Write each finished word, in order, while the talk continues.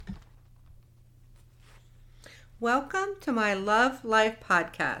Welcome to my Love Life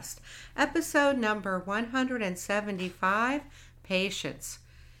podcast, episode number 175, Patience.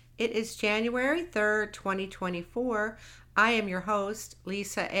 It is January 3rd, 2024. I am your host,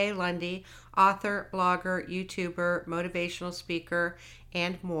 Lisa A. Lundy, author, blogger, YouTuber, motivational speaker,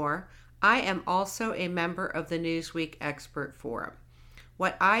 and more. I am also a member of the Newsweek Expert Forum.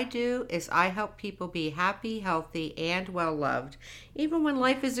 What I do is I help people be happy, healthy, and well-loved, even when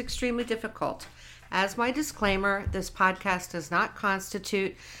life is extremely difficult. As my disclaimer, this podcast does not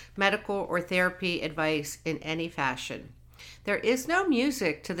constitute medical or therapy advice in any fashion. There is no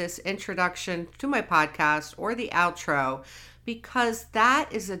music to this introduction to my podcast or the outro because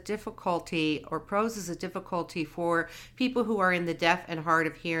that is a difficulty or poses a difficulty for people who are in the deaf and hard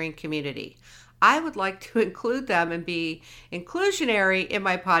of hearing community. I would like to include them and be inclusionary in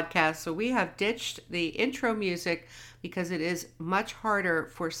my podcast, so we have ditched the intro music because it is much harder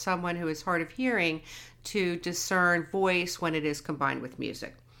for someone who is hard of hearing to discern voice when it is combined with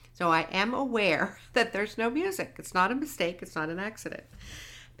music. So I am aware that there's no music. It's not a mistake. It's not an accident.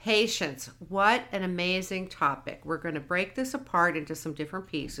 Patience. What an amazing topic. We're going to break this apart into some different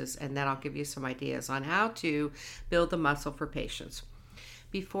pieces, and then I'll give you some ideas on how to build the muscle for patience.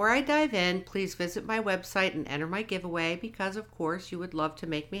 Before I dive in, please visit my website and enter my giveaway because, of course, you would love to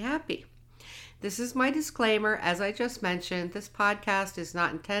make me happy. This is my disclaimer. As I just mentioned, this podcast is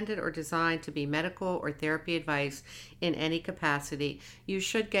not intended or designed to be medical or therapy advice in any capacity. You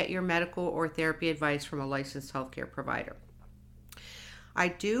should get your medical or therapy advice from a licensed healthcare provider. I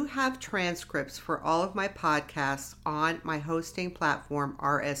do have transcripts for all of my podcasts on my hosting platform,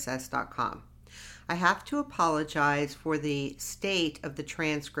 rss.com. I have to apologize for the state of the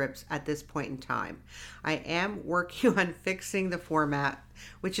transcripts at this point in time. I am working on fixing the format,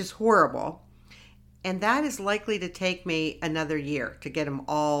 which is horrible, and that is likely to take me another year to get them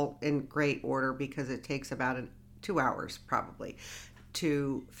all in great order because it takes about 2 hours probably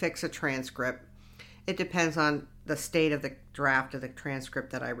to fix a transcript. It depends on the state of the draft of the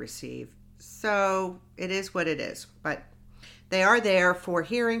transcript that I receive. So it is what it is, but they are there for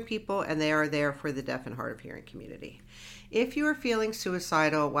hearing people, and they are there for the deaf and hard of hearing community. If you are feeling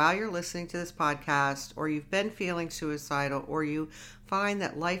suicidal while you're listening to this podcast, or you've been feeling suicidal, or you find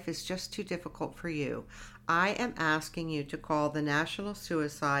that life is just too difficult for you, I am asking you to call the National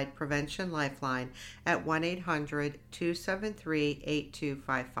Suicide Prevention Lifeline at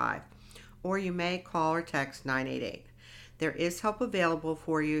 1-800-273-8255, or you may call or text 988. There is help available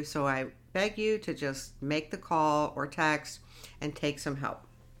for you, so I beg you to just make the call or text and take some help.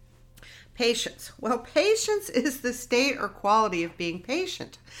 Patience. Well, patience is the state or quality of being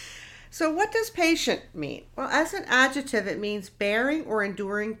patient. So what does patient mean? Well, as an adjective, it means bearing or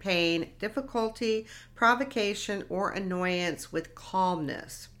enduring pain, difficulty, provocation, or annoyance with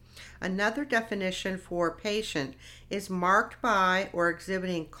calmness. Another definition for patient is marked by or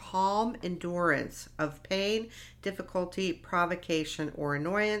exhibiting calm endurance of pain, difficulty, provocation, or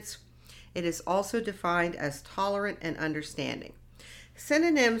annoyance. It is also defined as tolerant and understanding.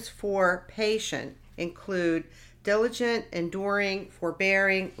 Synonyms for patient include diligent, enduring,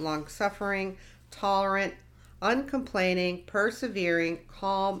 forbearing, long-suffering, tolerant, uncomplaining, persevering,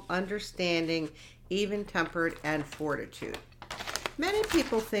 calm, understanding, even-tempered, and fortitude. Many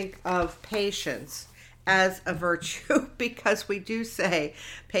people think of patience as a virtue because we do say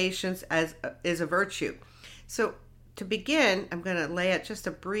patience is a virtue. So to begin, I'm going to lay out just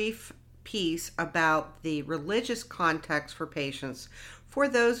a brief piece about the religious context for patience for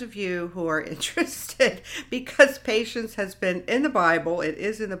those of you who are interested, because patience has been in the Bible. It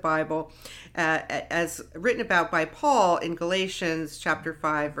is in the Bible as written about by Paul in Galatians chapter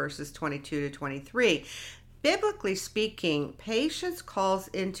 5 verses 22 to 23. Biblically speaking, patience calls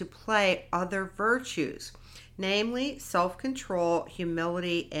into play other virtues, namely self-control,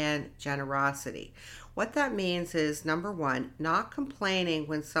 humility, and generosity. What that means is, number one, not complaining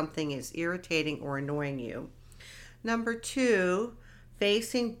when something is irritating or annoying you. Number two,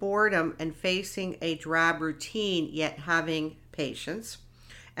 facing boredom and facing a drab routine, yet having patience.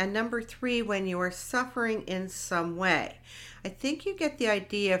 And number three, when you are suffering in some way. I think you get the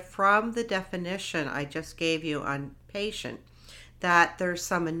idea from the definition I just gave you on patient, that there's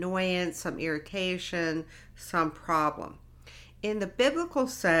some annoyance, some irritation, some problem. In the biblical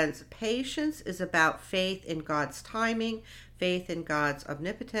sense, patience is about faith in God's timing, faith in God's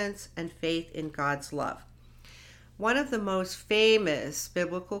omnipotence, and faith in God's love. One of the most famous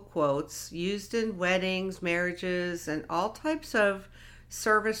biblical quotes used in weddings, marriages, and all types of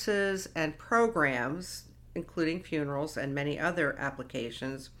services and programs, including funerals and many other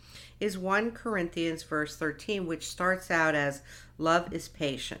applications, is 1 Corinthians verse 13, which starts out as, "Love is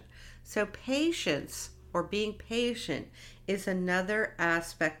patient." So patience or being patient is another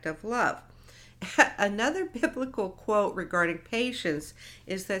aspect of love. Another biblical quote regarding patience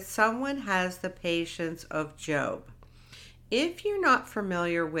is that someone has the patience of Job. If you're not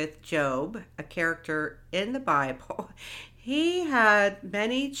familiar with Job, a character in the Bible, he had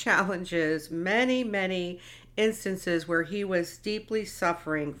many challenges, many instances where he was deeply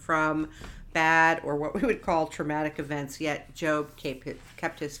suffering from bad or what we would call traumatic events, yet Job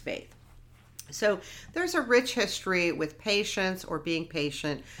kept his faith. So there's a rich history with patience or being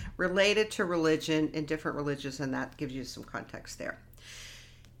patient related to religion in different religions, and that gives you some context there.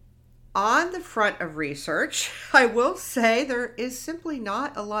 On the front of research, I will say there is simply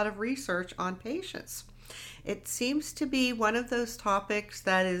not a lot of research on patience. It seems to be one of those topics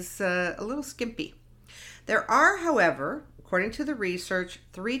that is a little skimpy. There are, however, according to the research,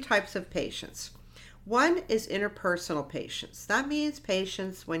 3 types of patience. One is interpersonal patience. That means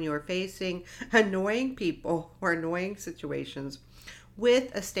patience when you are facing annoying people or annoying situations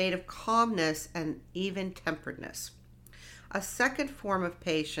with a state of calmness and even temperedness. A second form of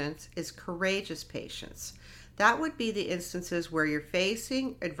patience is courageous patience. That would be the instances where you're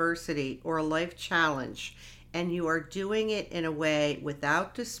facing adversity or a life challenge and you are doing it in a way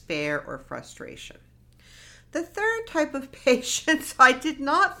without despair or frustration. The third type of patience I did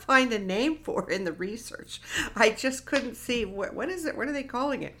not find a name for in the research. I just couldn't see what is it? What are they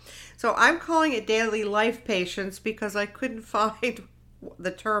calling it? So I'm calling it daily life patience because I couldn't find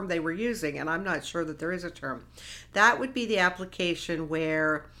the term they were using, and I'm not sure that there is a term. That would be the application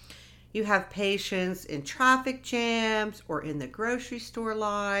where you have patience in traffic jams or in the grocery store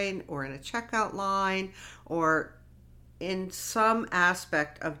line or in a checkout line or in some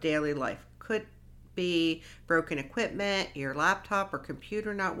aspect of daily life. Could be broken equipment, your laptop or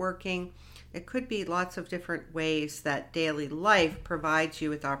computer not working. It could be lots of different ways that daily life provides you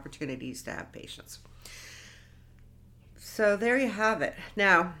with opportunities to have patience. So there you have it.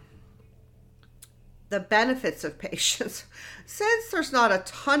 Now, the benefits of patience. Since there's not a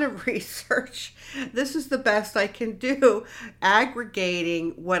ton of research, this is the best I can do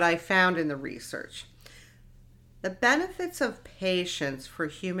aggregating what I found in the research. The benefits of patience for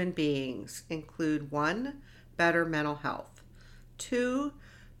human beings include 1, better mental health. 2,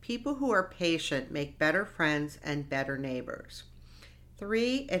 people who are patient make better friends and better neighbors.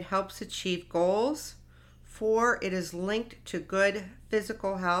 3, it helps achieve goals. 4, it is linked to good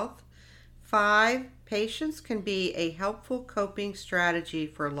physical health. 5, patience can be a helpful coping strategy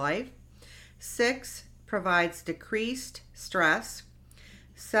for life. 6, provides decreased stress.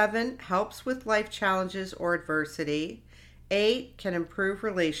 7, helps with life challenges or adversity. 8, can improve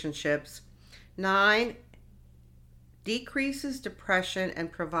relationships. 9, decreases depression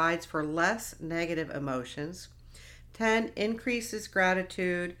and provides for less negative emotions. 10, increases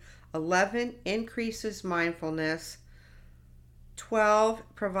gratitude. 11, increases mindfulness. 12,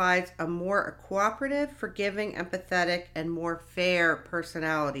 provides a more cooperative, forgiving, empathetic, and more fair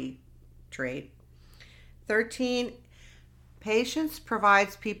personality trait. 13, patience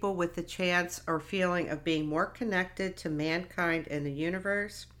provides people with the chance or feeling of being more connected to mankind and the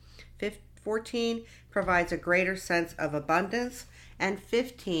universe. 14, provides a greater sense of abundance. And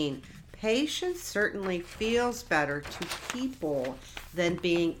 15, patience certainly feels better to people than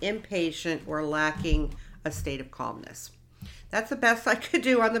being impatient or lacking a state of calmness. That's the best I could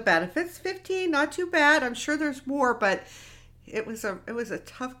do on the benefits. 15, not too bad. I'm sure there's more, but it was a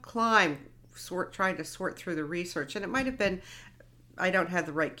tough climb trying to sort through the research, and it might have been I don't have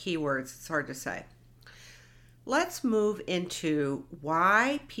the right keywords. It's hard to say. Let's move into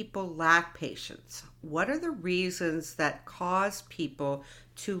why people lack patience. What are the reasons that cause people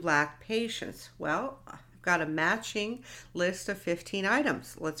to lack patience? Well, I've got a matching list of 15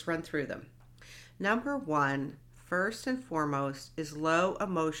 items. Let's run through them. Number 1, first and foremost, is low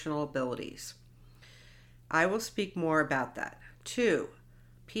emotional abilities. I will speak more about that. 2,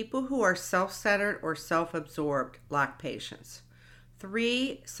 people who are self-centered or self-absorbed lack patience.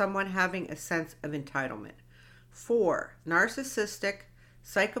 3, someone having a sense of entitlement. 4, narcissistic,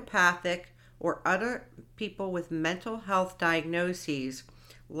 psychopathic, or other people with mental health diagnoses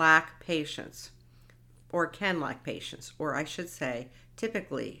lack patience, or can lack patience, or I should say,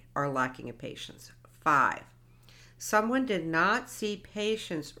 typically are lacking in patience. 5, someone did not see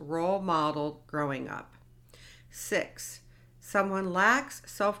patience role modeled growing up. 6, someone lacks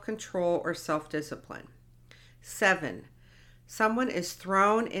self-control or self-discipline. 7, someone is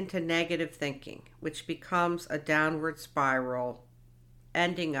thrown into negative thinking, which becomes a downward spiral,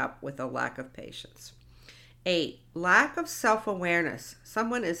 ending up with a lack of patience. 8, lack of self-awareness.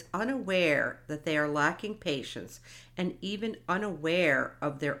 Someone is unaware that they are lacking patience and even unaware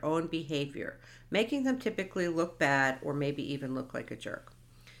of their own behavior, making them typically look bad or maybe even look like a jerk.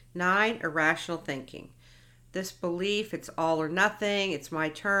 9, irrational thinking. This belief, it's all or nothing, it's my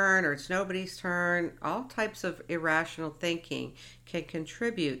turn or it's nobody's turn, all types of irrational thinking can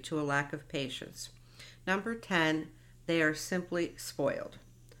contribute to a lack of patience. Number 10, they are simply spoiled.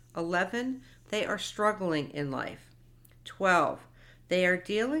 11, they are struggling in life. 12, they are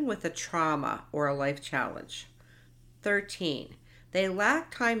dealing with a trauma or a life challenge. 13, they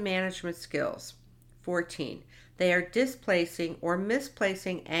lack time management skills. 14, they are displacing or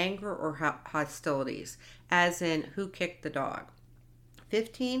misplacing anger or hostilities, as in who kicked the dog.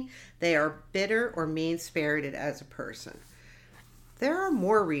 15, they are bitter or mean-spirited as a person. There are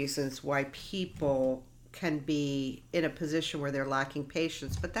more reasons why people can be in a position where they're lacking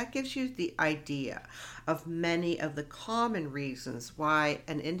patience, but that gives you the idea of many of the common reasons why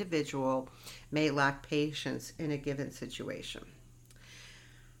an individual may lack patience in a given situation.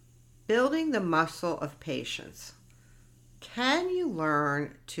 Building the muscle of patience. Can you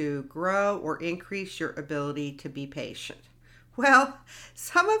learn to grow or increase your ability to be patient? Well,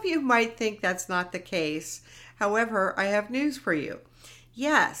 some of you might think that's not the case. However, I have news for you.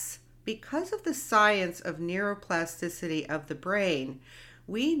 Yes, because of the science of neuroplasticity of the brain,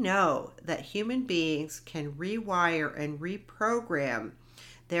 we know that human beings can rewire and reprogram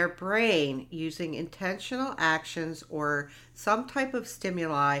their brain using intentional actions or some type of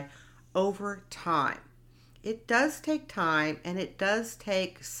stimuli over time. It does take time and it does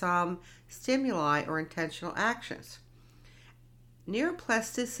take some stimuli or intentional actions.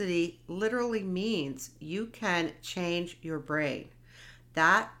 Neuroplasticity literally means you can change your brain.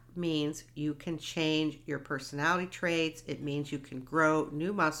 That means you can change your personality traits. It means you can grow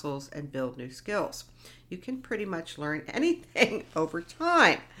new muscles and build new skills. You can pretty much learn anything over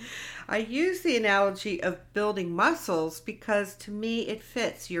time. I use the analogy of building muscles because to me it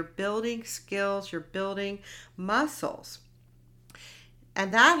fits. You're building skills, you're building muscles.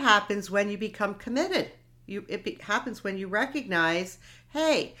 And that happens when you become committed. It happens when you recognize,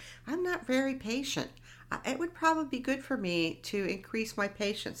 hey, I'm not very patient. It would probably be good for me to increase my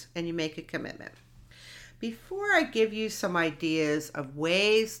patience, and you make a commitment. Before I give you some ideas of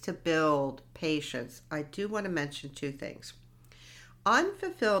ways to build patience, I do want to mention two things.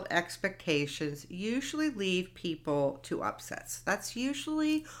 Unfulfilled expectations usually lead people to upsets. That's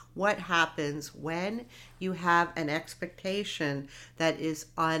usually what happens when you have an expectation that is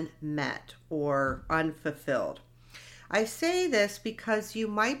unmet or unfulfilled. I say this because you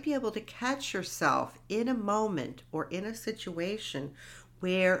might be able to catch yourself in a moment or in a situation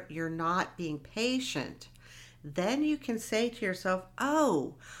where you're not being patient. Then you can say to yourself,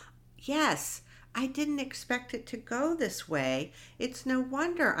 oh, yes, I didn't expect it to go this way. It's no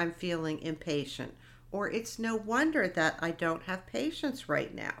wonder I'm feeling impatient, or it's no wonder that I don't have patience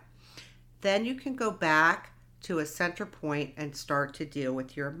right now. Then you can go back to a center point and start to deal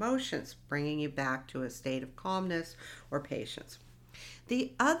with your emotions, bringing you back to a state of calmness or patience.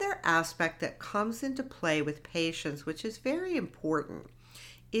 The other aspect that comes into play with patience, which is very important,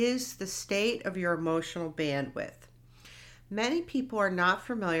 is the state of your emotional bandwidth. Many people are not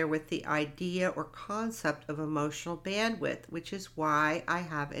familiar with the idea or concept of emotional bandwidth, which is why I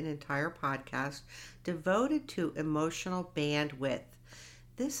have an entire podcast devoted to emotional bandwidth.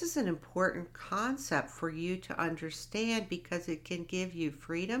 This is an important concept for you to understand because it can give you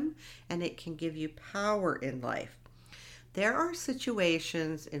freedom and it can give you power in life. There are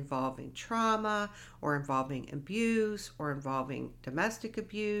situations involving trauma or involving abuse or involving domestic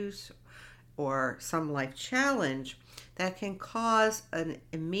abuse or some life challenge that can cause an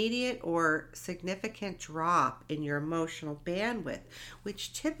immediate or significant drop in your emotional bandwidth,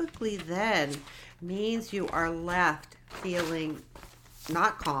 which typically then means you are left feeling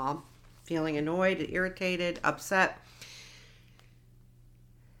not calm, feeling annoyed, irritated, upset.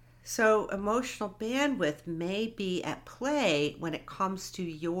 So emotional bandwidth may be at play when it comes to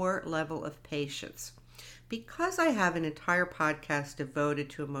your level of patience. Because I have an entire podcast devoted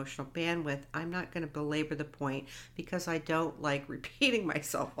to emotional bandwidth, I'm not going to belabor the point because I don't like repeating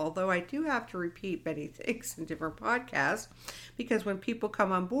myself, although I do have to repeat many things in different podcasts because when people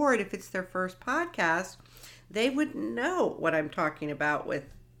come on board, if it's their first podcast, they wouldn't know what I'm talking about with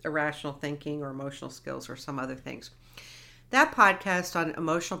irrational thinking or emotional skills or some other things. That podcast on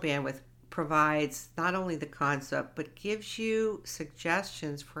emotional bandwidth provides not only the concept, but gives you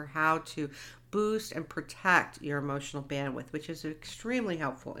suggestions for how to boost and protect your emotional bandwidth, which is extremely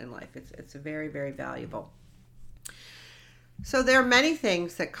helpful in life. It's very, very valuable. So there are many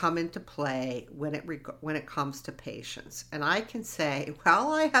things that come into play when it comes to patience. And I can say,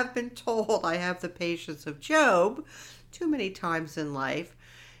 well, I have been told I have the patience of Job too many times in life.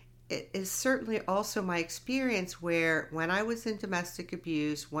 It is certainly also my experience where when I was in domestic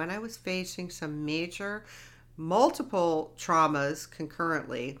abuse, when I was facing some major multiple traumas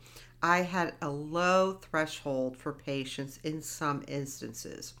concurrently, I had a low threshold for patience in some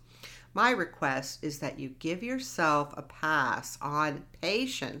instances. My request is that you give yourself a pass on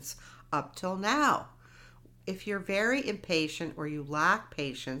patience up till now. If you're very impatient or you lack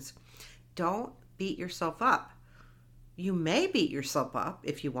patience, don't beat yourself up. You may beat yourself up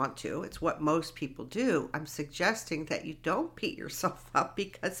if you want to. It's what most people do. I'm suggesting that you don't beat yourself up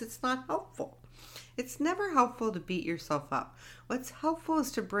because it's not helpful. It's never helpful to beat yourself up. What's helpful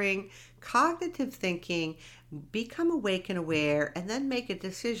is to bring cognitive thinking, become awake and aware, and then make a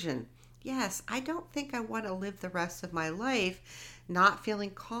decision. Yes, I don't think I want to live the rest of my life not feeling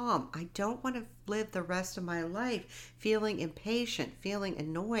calm. I don't want to live the rest of my life feeling impatient, feeling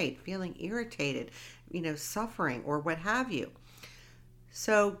annoyed, feeling irritated, suffering or what have you.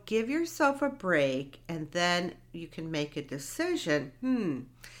 So give yourself a break and then you can make a decision.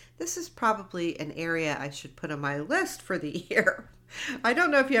 This is probably an area I should put on my list for the year. I don't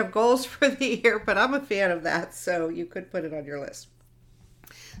know if you have goals for the year, but I'm a fan of that, so you could put it on your list.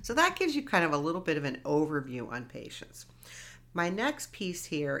 So that gives you kind of a little bit of an overview on patience. My next piece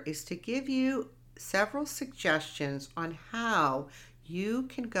here is to give you several suggestions on how you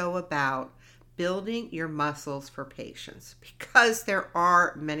can go about building your muscles for patience, because there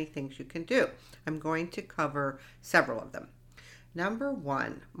are many things you can do. I'm going to cover several of them. Number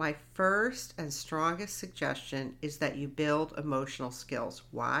one, my first and strongest suggestion is that you build emotional skills.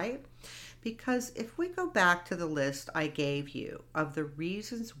 Why? Because if we go back to the list I gave you of the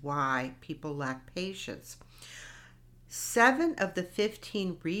reasons why people lack patience, 7 of the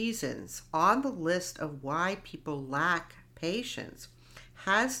 15 reasons on the list of why people lack patience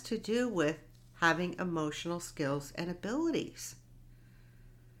has to do with having emotional skills and abilities.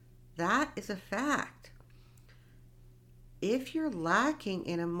 That is a fact. If you're lacking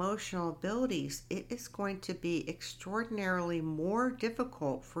in emotional abilities, it is going to be extraordinarily more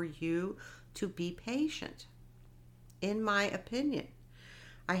difficult for you to be patient, in my opinion.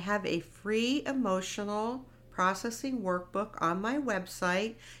 I have a free emotional processing workbook on my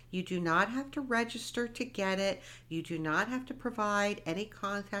website. You do not have to register to get it. You do not have to provide any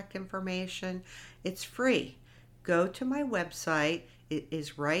contact information. It's free. Go to my website. It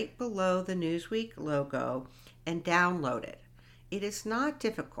is right below the Newsweek logo, and download it. It is not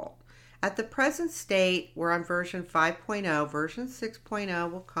difficult. At the present state, we're on version 5.0. Version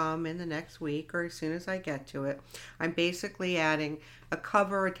 6.0 will come in the next week or as soon as I get to it. I'm basically adding a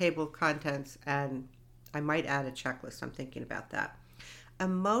cover, a table of contents, and I might add a checklist. I'm thinking about that.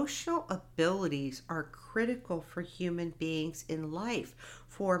 Emotional abilities are critical for human beings in life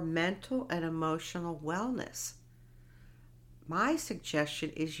for mental and emotional wellness. My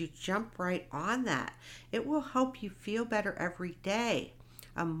suggestion is you jump right on that. It will help you feel better every day.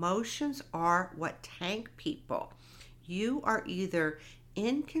 Emotions are what tank people. You are either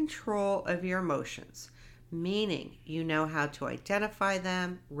in control of your emotions, meaning you know how to identify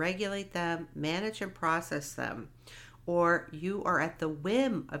them, regulate them, manage and process them, or you are at the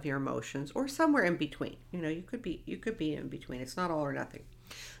whim of your emotions, or somewhere in between. You could be in between. It's not all or nothing.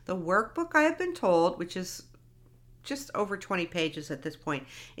 The workbook, I have been told, which is just over 20 pages at this point,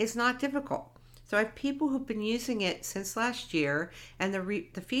 is not difficult. So I have people who've been using it since last year, and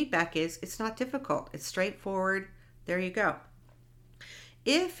the feedback is it's not difficult. It's straightforward. There you go.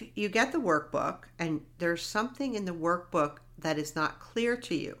 If you get the workbook and there's something in the workbook that is not clear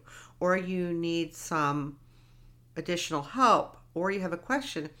to you, or you need some additional help, or you have a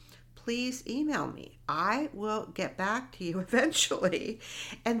question, please email me. I will get back to you eventually.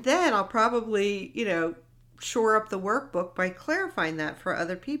 And then I'll probably, shore up the workbook by clarifying that for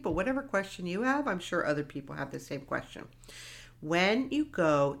other people. Whatever question you have, I'm sure other people have the same question. When you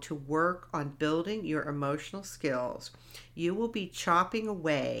go to work on building your emotional skills, you will be chopping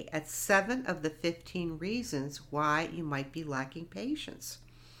away at 7 of the 15 reasons why you might be lacking patience.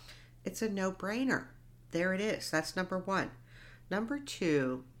 It's a no-brainer. There it is. That's number 1. Number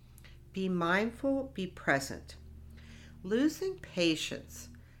 2, be mindful, be present. Losing patience,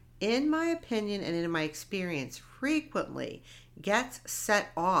 in my opinion and in my experience, frequently gets set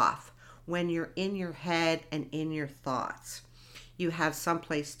off when you're in your head and in your thoughts. You have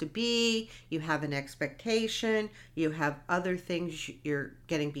someplace to be, you have an expectation, you have other things you're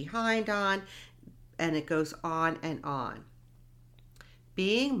getting behind on, and it goes on and on.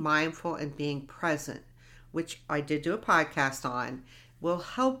 Being mindful and being present which I did do a podcast on, will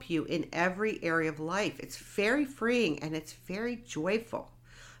help you in every area of life. It's very freeing and it's very joyful.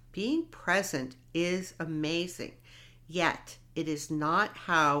 Being present is amazing, yet it is not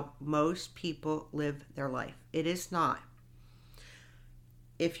how most people live their life. It is not.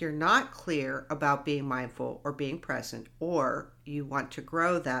 If you're not clear about being mindful or being present, or you want to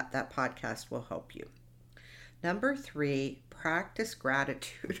grow that podcast will help you. Number 3, practice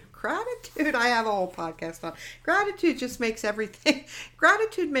gratitude. Gratitude, I have a whole podcast on. Gratitude just makes everything,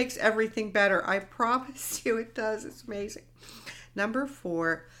 gratitude makes everything better. I promise you it does. It's amazing. Number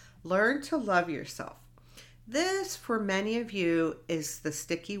 4, learn to love yourself. This, for many of you, is the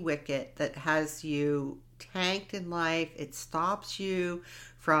sticky wicket that has you tanked in life. It stops you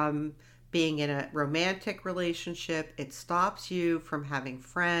from being in a romantic relationship. It stops you from having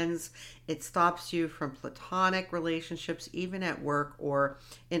friends. It stops you from platonic relationships, even at work or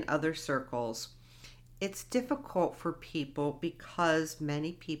in other circles. It's difficult for people because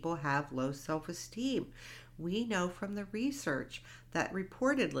many people have low self-esteem. We know from the research that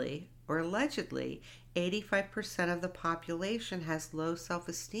reportedly or allegedly 85% of the population has low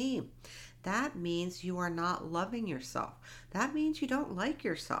self-esteem. That means you are not loving yourself. That means you don't like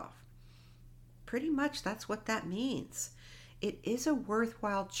yourself. Pretty much that's what that means. It is a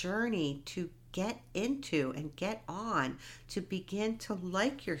worthwhile journey to get into and get on to begin to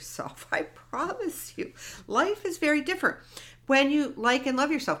like yourself. I promise you, life is very different when you like and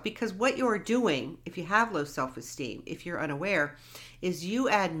love yourself, because what you're doing, if you have low self-esteem, if you're unaware, is you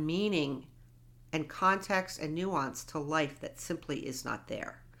add meaning and context and nuance to life that simply is not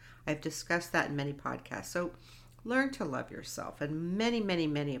there. I've discussed that in many podcasts. So learn to love yourself, and many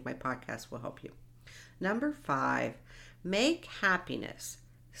of my podcasts will help you. Number 5, make happiness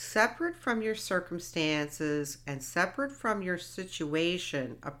separate from your circumstances and separate from your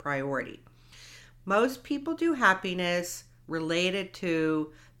situation a priority. Most people do happiness related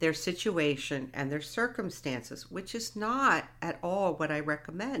to their situation and their circumstances, which is not at all what I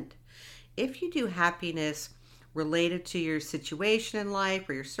recommend. If you do happiness related to your situation in life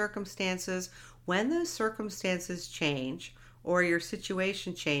or your circumstances, when those circumstances change or your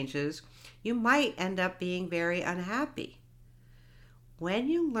situation changes, you might end up being very unhappy. When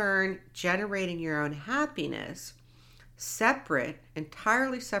you learn generating your own happiness,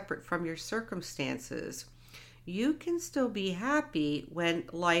 entirely separate from your circumstances, you can still be happy when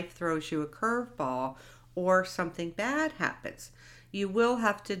life throws you a curveball or something bad happens. You will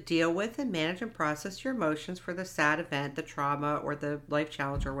have to deal with and manage and process your emotions for the sad event, the trauma, or the life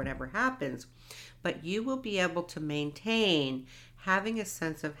challenge, or whatever happens. But you will be able to maintain having a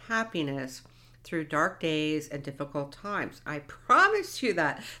sense of happiness through dark days and difficult times. I promise you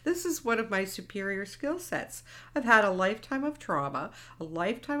that. This is one of my superior skill sets. I've had a lifetime of trauma, a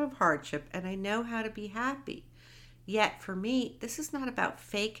lifetime of hardship, and I know how to be happy. Yet for me, this is not about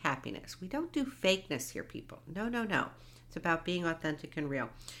fake happiness. We don't do fakeness here, people. No. It's about being authentic and real.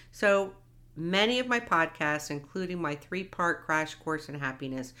 So many of my podcasts, including my 3-part crash course in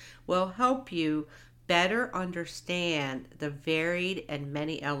happiness, will help you better understand the varied and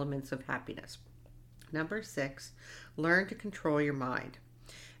many elements of happiness. Number 6, learn to control your mind.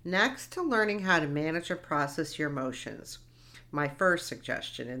 Next to learning how to manage or process your emotions, my first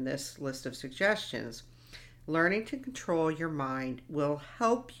suggestion in this list of suggestions, learning to control your mind will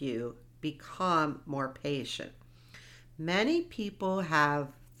help you become more patient. Many people have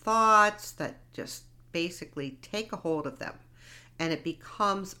thoughts that just basically take a hold of them, and it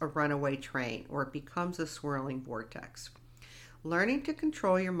becomes a runaway train, or it becomes a swirling vortex. Learning to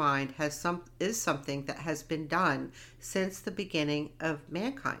control your mind is something that has been done since the beginning of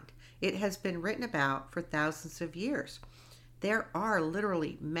mankind. It has been written about for thousands of years. There are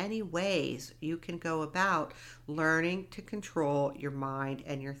literally many ways you can go about learning to control your mind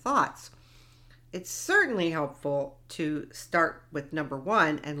and your thoughts. It's certainly helpful to start with number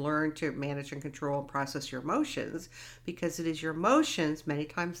 1 and learn to manage and control and process your emotions, because it is your emotions many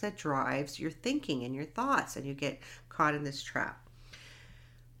times that drives your thinking and your thoughts, and you get caught in this trap.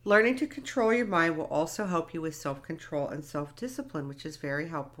 Learning to control your mind will also help you with self-control and self-discipline, which is very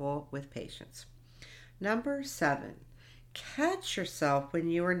helpful with patience. Number 7, catch yourself when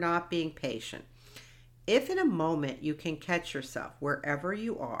you are not being patient. If in a moment you can catch yourself wherever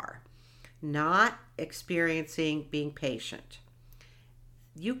you are, not experiencing being patient,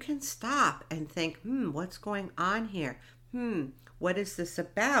 you can stop and think, what's going on here? What is this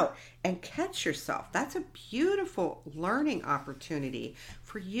about? And catch yourself. That's a beautiful learning opportunity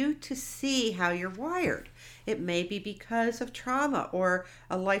for you to see how you're wired. It may be because of trauma or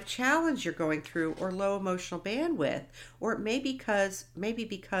a life challenge you're going through or low emotional bandwidth, or it may maybe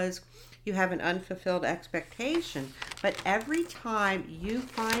because you have an unfulfilled expectation. But every time you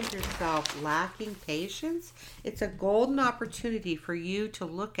find yourself lacking patience, it's a golden opportunity for you to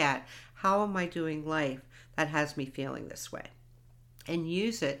look at, how am I doing life that has me feeling this way? And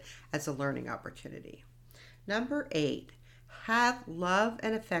use it as a learning opportunity. Number 8, have love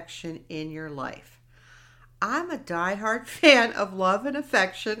and affection in your life. I'm a diehard fan of love and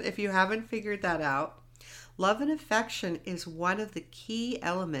affection, if you haven't figured that out. Love and affection is one of the key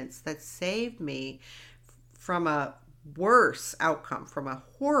elements that saved me from a worse outcome, from a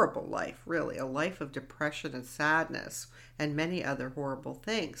horrible life, really, a life of depression and sadness and many other horrible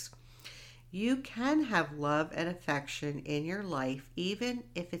things. You can have love and affection in your life even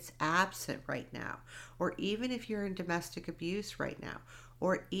if it's absent right now, or even if you're in domestic abuse right now,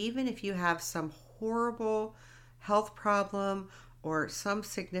 or even if you have some horrible health problem or some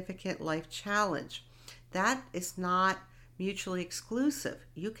significant life challenge. That is not mutually exclusive.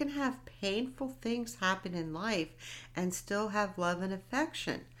 You can have painful things happen in life and still have love and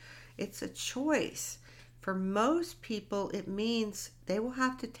affection. It's a choice. For most people, it means they will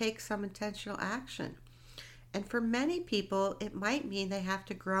have to take some intentional action. And for many people, it might mean they have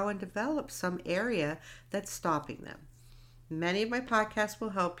to grow and develop some area that's stopping them. Many of my podcasts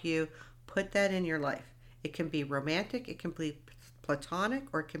will help you put that in your life. It can be romantic, it can be platonic,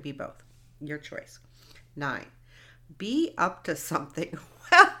 or it can be both. Your choice. 9, be up to something.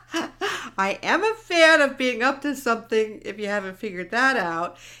 Well, I am a fan of being up to something if you haven't figured that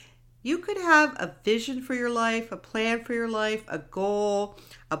out. You could have a vision for your life, a plan for your life, a goal,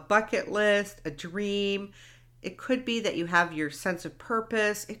 a bucket list, a dream. It could be that you have your sense of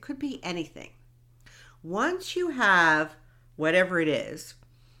purpose. It could be anything. Once you have whatever it is,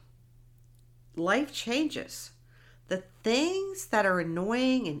 life changes. The things that are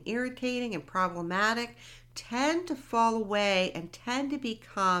annoying and irritating and problematic tend to fall away and tend to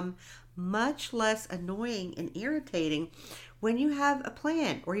become much less annoying and irritating when you have a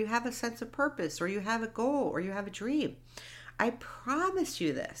plan, or you have a sense of purpose, or you have a goal, or you have a dream. I promise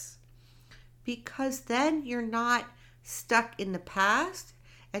you this, because then you're not stuck in the past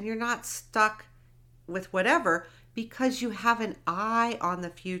and you're not stuck with whatever, because you have an eye on the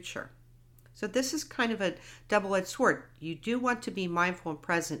future. So this is kind of a double-edged sword. You do want to be mindful and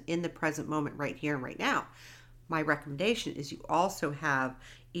present in the present moment, right here and right now. My recommendation is you also have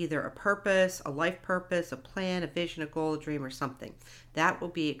either a purpose, a life purpose, a plan, a vision, a goal, a dream, or something. That will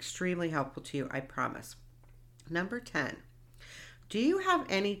be extremely helpful to you, I promise. Number 10, do you have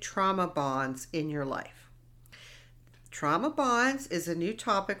any trauma bonds in your life? Trauma bonds is a new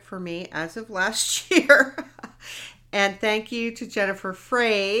topic for me as of last year. And thank you to Jennifer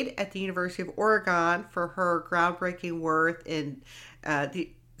Freyd at the University of Oregon for her groundbreaking work in the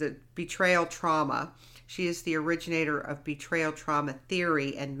betrayal trauma. She is the originator of betrayal trauma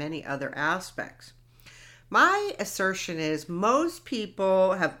theory and many other aspects. My assertion is most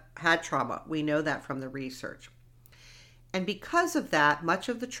people have had trauma. We know that from the research. And because of that, much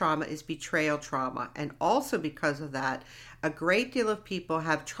of the trauma is betrayal trauma. And also because of that, a great deal of people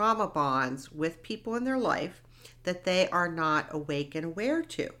have trauma bonds with people in their life that they are not awake and aware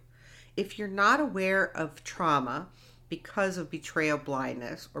to. If you're not aware of trauma because of betrayal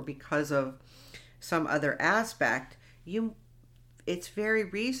blindness or because of some other aspect, it's very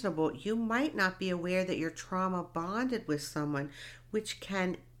reasonable you might not be aware that you're trauma bonded with someone, which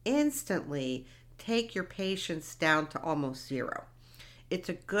can instantly take your patience down to almost zero. It's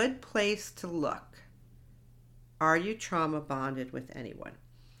a good place to look. Are you trauma bonded with anyone?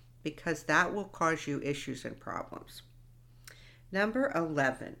 Because that will cause you issues and problems. Number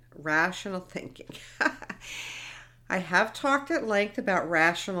 11, rational thinking. I have talked at length about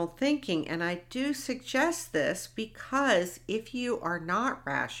rational thinking, and I do suggest this because if you are not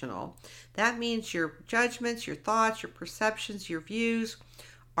rational, that means your judgments, your thoughts, your perceptions, your views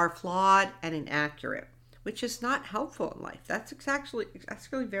are flawed and inaccurate, which is not helpful in life. That's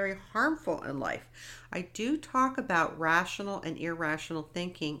really very harmful in life. I do talk about rational and irrational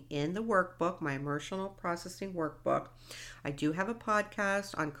thinking in the workbook, my emotional processing workbook. I do have a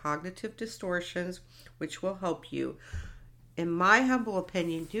podcast on cognitive distortions, which will help you. In my humble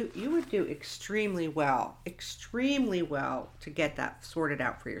opinion, you would do extremely well to get that sorted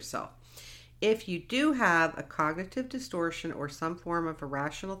out for yourself. If you do have a cognitive distortion or some form of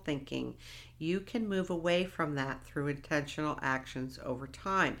irrational thinking, you can move away from that through intentional actions over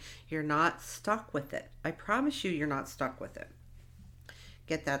time. You're not stuck with it. I promise you're not stuck with it.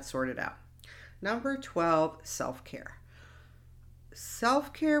 get that sorted out. Number 12, self-care.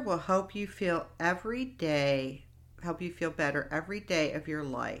 Self-care will help you feel better every day of your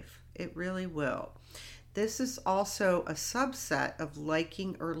life. It really will. This is also a subset of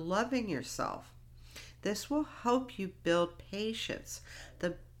liking or loving yourself. This will help you build patience.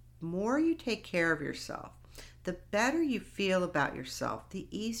 The more you take care of yourself, the better you feel about yourself, the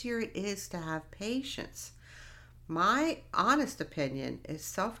easier it is to have patience. My honest opinion is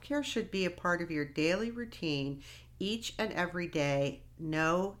self-care should be a part of your daily routine each and every day.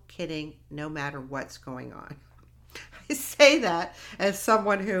 No kidding, no matter what's going on. I say that as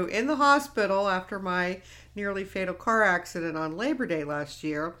someone who, in the hospital after my nearly fatal car accident on Labor Day last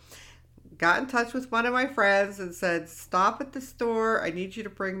year, got in touch with one of my friends and said, stop at the store. I need you to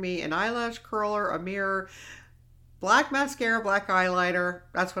bring me an eyelash curler, a mirror, black mascara, black eyeliner.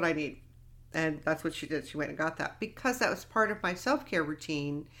 That's what I need. And that's what she did. She went and got that because that was part of my self-care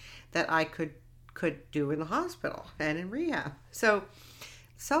routine that I could do in the hospital and in rehab. So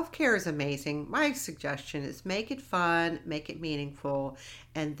self-care is amazing. My suggestion is make it fun, make it meaningful,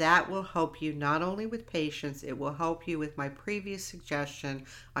 and that will help you not only with patience, it will help you with my previous suggestion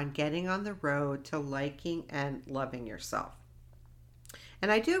on getting on the road to liking and loving yourself.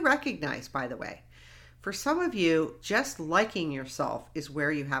 And I do recognize, by the way, for some of you, just liking yourself is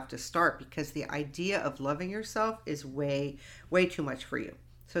where you have to start because the idea of loving yourself is way, way too much for you.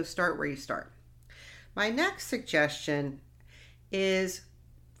 So start where you start. My next suggestion is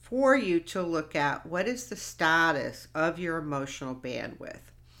for you to look at what is the status of your emotional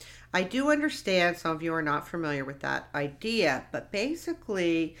bandwidth. I do understand some of you are not familiar with that idea, but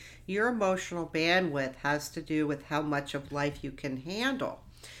basically your emotional bandwidth has to do with how much of life you can handle,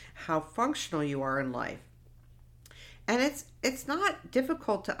 how functional you are in life. And it's not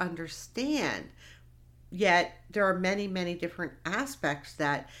difficult to understand, yet there are many, many different aspects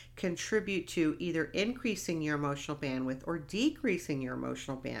that contribute to either increasing your emotional bandwidth or decreasing your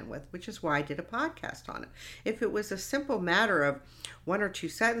emotional bandwidth, which is why I did a podcast on it. If it was a simple matter of one or two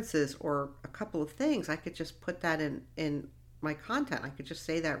sentences or a couple of things, I could just put that in my content. I could just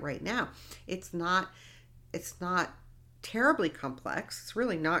say that right now. It's not terribly complex. It's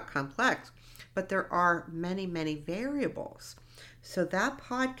really not complex, but there are many, many variables. So that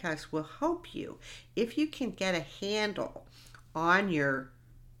podcast will help you if you can get a handle on your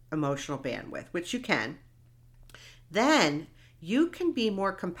emotional bandwidth, which you can. Then you can be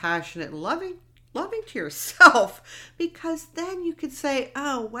more compassionate and loving to yourself, because then you could say,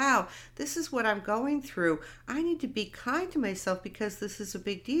 oh, wow, this is what I'm going through. I need to be kind to myself because this is a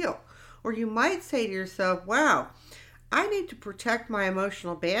big deal. Or you might say to yourself, wow, I need to protect my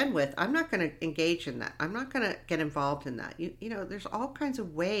emotional bandwidth. I'm not going to engage in that. I'm not going to get involved in that. You know, there's all kinds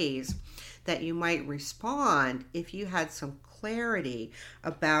of ways that you might respond if you had some clarity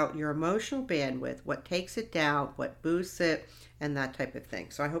about your emotional bandwidth, what takes it down, what boosts it, and that type of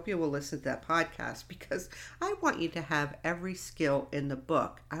thing. So I hope you will listen to that podcast because I want you to have every skill in the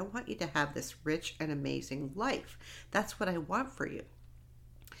book. I want you to have this rich and amazing life. That's what I want for you.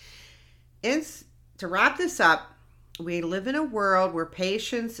 To wrap this up, we live in a world where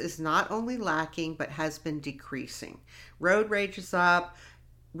patience is not only lacking, but has been decreasing. Road rage is up,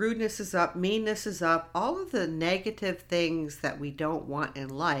 rudeness is up, meanness is up. All of the negative things that we don't want in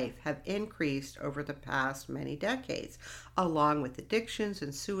life have increased over the past many decades, along with addictions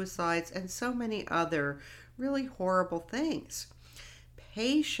and suicides and so many other really horrible things.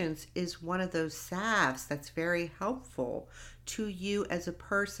 Patience is one of those salves that's very helpful to you as a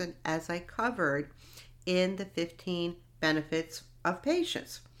person, as I covered in the 15 benefits of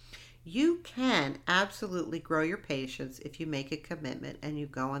patience. You can absolutely grow your patience if you make a commitment and you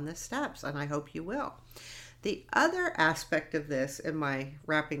go on the steps, and I hope you will. The other aspect of this, in my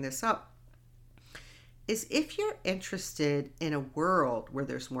wrapping this up, is if you're interested in a world where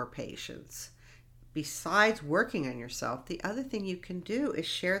there's more patience, besides working on yourself, the other thing you can do is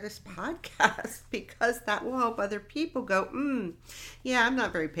share this podcast because that will help other people go, yeah, I'm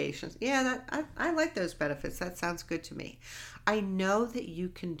not very patient. Yeah, I like those benefits. That sounds good to me. I know that you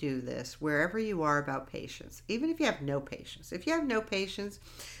can do this wherever you are about patience, even if you have no patience. If you have no patience,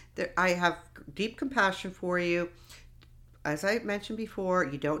 I have deep compassion for you. As I mentioned before,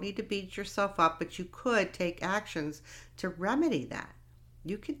 you don't need to beat yourself up, but you could take actions to remedy that.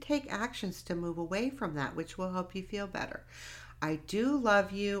 You can take actions to move away from that, which will help you feel better. I do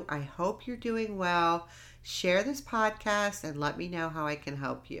love you. I hope you're doing well. Share this podcast and let me know how I can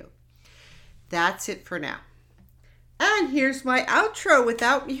help you. That's it for now. And here's my outro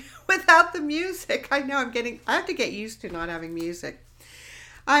without the music. I know I have to get used to not having music.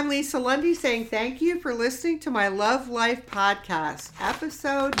 I'm Lisa Lundy saying thank you for listening to my Love Life podcast,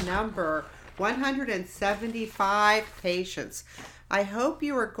 episode number 175, Patience. I hope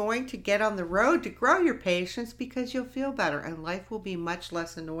you are going to get on the road to grow your patience because you'll feel better and life will be much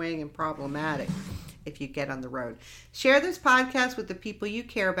less annoying and problematic if you get on the road. Share this podcast with the people you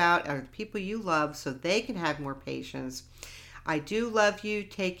care about or the people you love so they can have more patience. I do love you.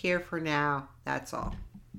 Take care for now. That's all.